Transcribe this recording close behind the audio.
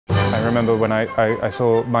I remember when I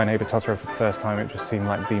saw My Neighbour Totoro for the first time, it just seemed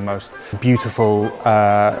like the most beautiful,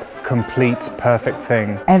 complete, perfect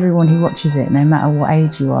thing. Everyone who watches it, no matter what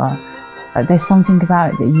age you are, there's something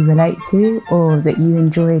about it that you relate to or that you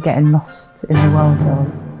enjoy getting lost in the world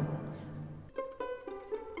of.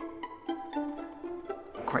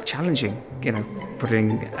 Quite challenging, you know,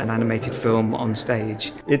 putting an animated film on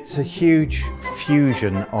stage. It's a huge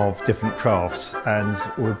fusion of different crafts, and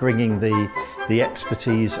we're bringing the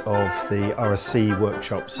expertise of the RSC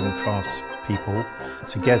workshops and crafts people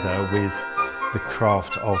together with the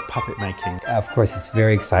craft of puppet making. Of course, it's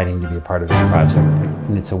very exciting to be a part of this project,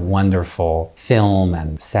 and it's a wonderful film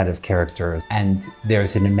and set of characters, and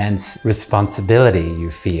there's an immense responsibility you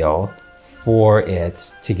feel for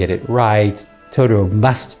it to get it right. Totoro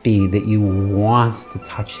must be that you want to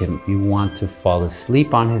touch him, you want to fall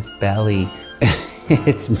asleep on his belly.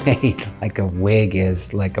 It's made like a wig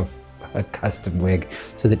is, like a custom wig,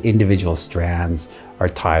 so that individual strands are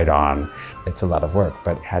tied on. It's a lot of work,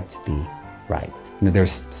 but it had to be right. You know,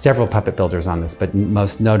 there's several puppet builders on this, but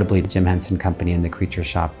most notably Jim Henson Company and the Creature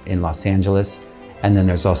Shop in Los Angeles. And then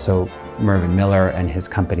there's also Mervyn Miller and his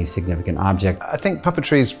company Significant Object. I think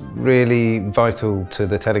puppetry is really vital to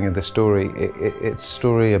the telling of the story. It's a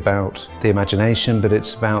story about the imagination, but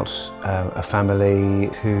it's about a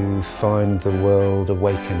family who find the world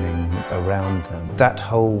awakening around them. That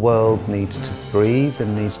whole world needs to breathe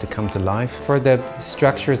and needs to come to life. For the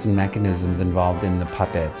structures and mechanisms involved in the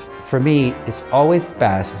puppets, for me, it's always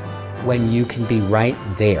best when you can be right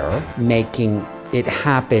there making it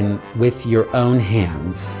happen with your own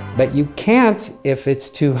hands, but you can't if it's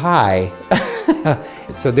too high.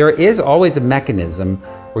 So there is always a mechanism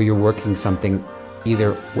where you're working something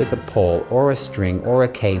either with a pole or a string or a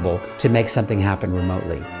cable to make something happen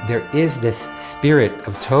remotely. There is this spirit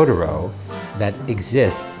of Totoro that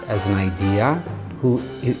exists as an idea who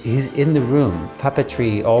is in the room.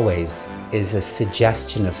 Puppetry always is a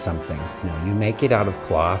suggestion of something. You know, you make it out of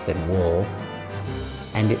cloth and wool,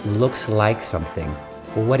 and it looks like something.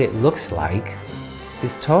 Well, what it looks like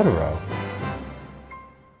is Totoro.